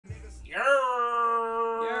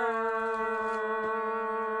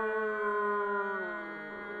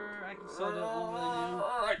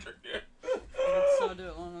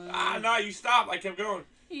you stopped. I kept going.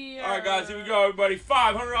 Yeah. All right, guys, here we go, everybody.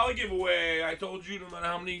 $500 giveaway. I told you no matter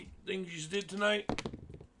how many things you did tonight,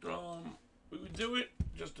 we would do it.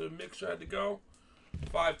 Just a mixer had to go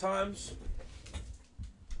 5 times.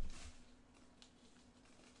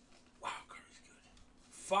 Wow, Curry's good.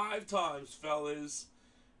 5 times, fellas.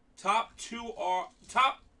 Top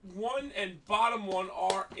 1 and bottom 1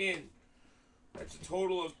 are in. That's a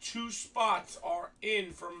total of 2 spots are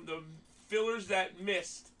in from the fillers that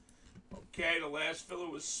missed. Okay, the last filler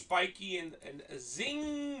was Spiky and a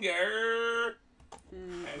Zinger.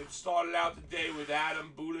 And it started out the day with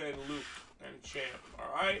Adam, Buddha, and Luke, and Champ.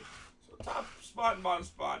 Alright? So top spot and bottom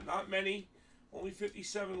spot. Not many. Only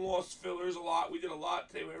 57 lost fillers. A lot. We did a lot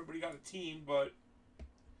today where everybody got a team, but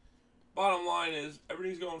bottom line is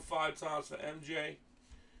everything's going 5 times for MJ.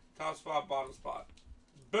 Top spot, bottom spot.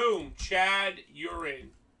 Boom. Chad, you're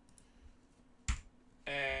in.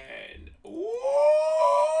 And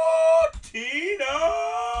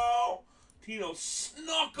Tino! Tino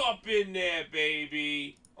snuck up in there,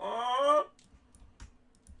 baby. Alright,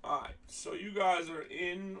 so you guys are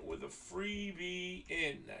in with a freebie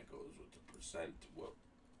in. That goes with the percent. Whoa.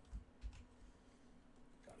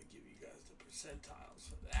 Gotta give you guys the percentiles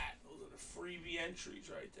for that. Those are the freebie entries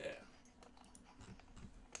right there.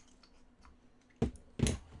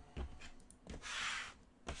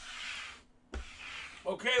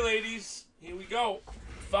 Okay, ladies, here we go.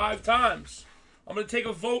 5 times. I'm going to take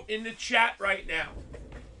a vote in the chat right now.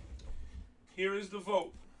 Here is the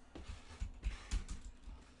vote.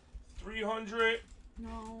 300.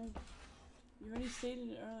 No. You already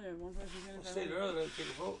stated it earlier. One person's going to I stated earlier to take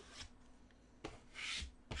a vote.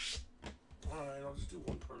 Alright, I'll just do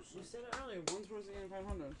one person. You said it earlier. One person's getting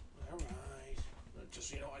 500. Alright. Just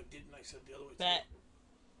so you know, I didn't. I said the other way. Bet.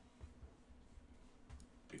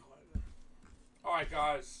 Be quiet then. Alright,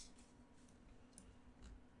 guys.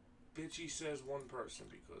 Bitchy says one person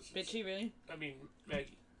because... Bitchy, really? I mean,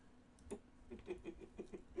 Maggie.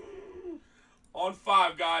 On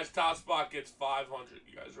 5, guys. Top spot gets 500.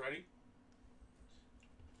 You guys ready?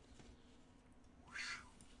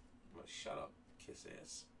 Shut up. Kiss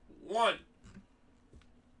ass. 1.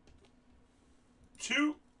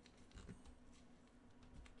 2.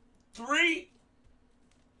 3.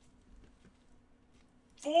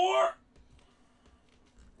 4.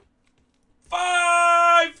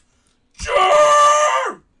 5.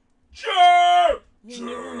 Germ!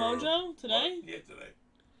 New Room Mojo today? What? Yeah, today.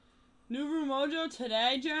 New Room Mojo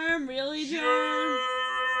today, Germ? Really, Germ?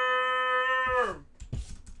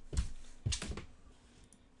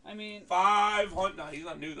 I mean... 500. No, he's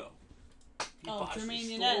not new, though. He buys Jermaine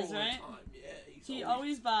Yanez, all the right? time. Yeah, he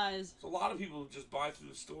always buys. So a lot of people just buy through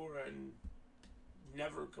the store and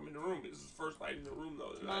never come in the room. This is the first night in the room,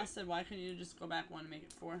 though. Tomas said, why couldn't you just go back 1 and make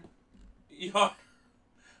it 4? Yeah.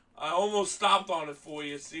 I almost stopped on it for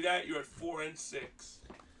you. See that? You're at 4 and 6.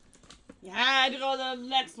 You had to go to the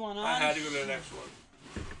next one, huh? I had to go to the next one.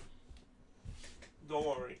 Don't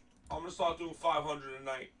worry. I'm going to start doing 500 a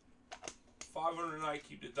night. 500 a night,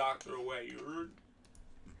 keep the doctor away. You heard?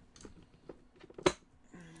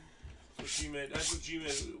 That's what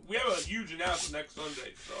G-Man... We have a huge announcement next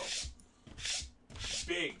Sunday, so...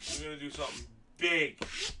 Big. We're going to do something big.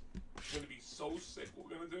 It's going to be so sick what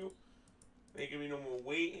we're going to do. There ain't going to be no more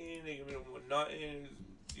waiting. There ain't going to be no more nothing.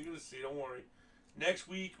 You're going to see. Don't worry. Next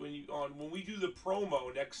week, when we do the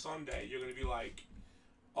promo next Sunday, you're going to be like,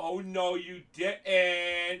 oh, no, you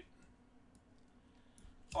didn't.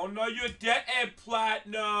 Oh, no, you didn't,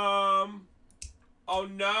 Platinum. Oh,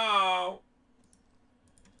 no.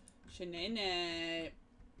 Shenanigans.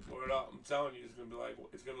 Word up. I'm telling you, it's going to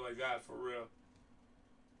be like that for real.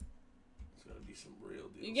 It's going to be some real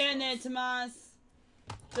deal You getting there, Tomas?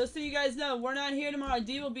 Just so you guys know, we're not here tomorrow.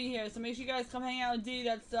 D will be here, so make sure you guys come hang out with D.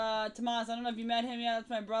 That's Tomas. I don't know if you met him yet. That's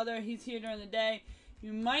my brother. He's here during the day.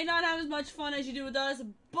 You might not have as much fun as you do with us,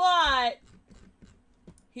 but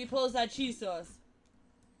he pulls that cheese sauce.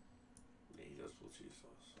 Yeah, he does pull cheese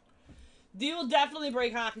sauce. D will definitely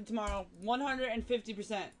break hockey tomorrow,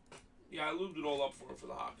 150%. Yeah, I lubed it all up for him for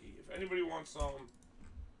the hockey. If anybody wants some,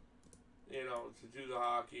 you know, to do the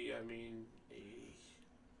hockey, I mean,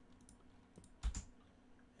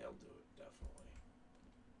 he'll do it, definitely.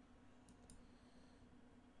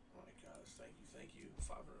 Alright, guys, thank you.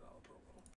 $500 promo.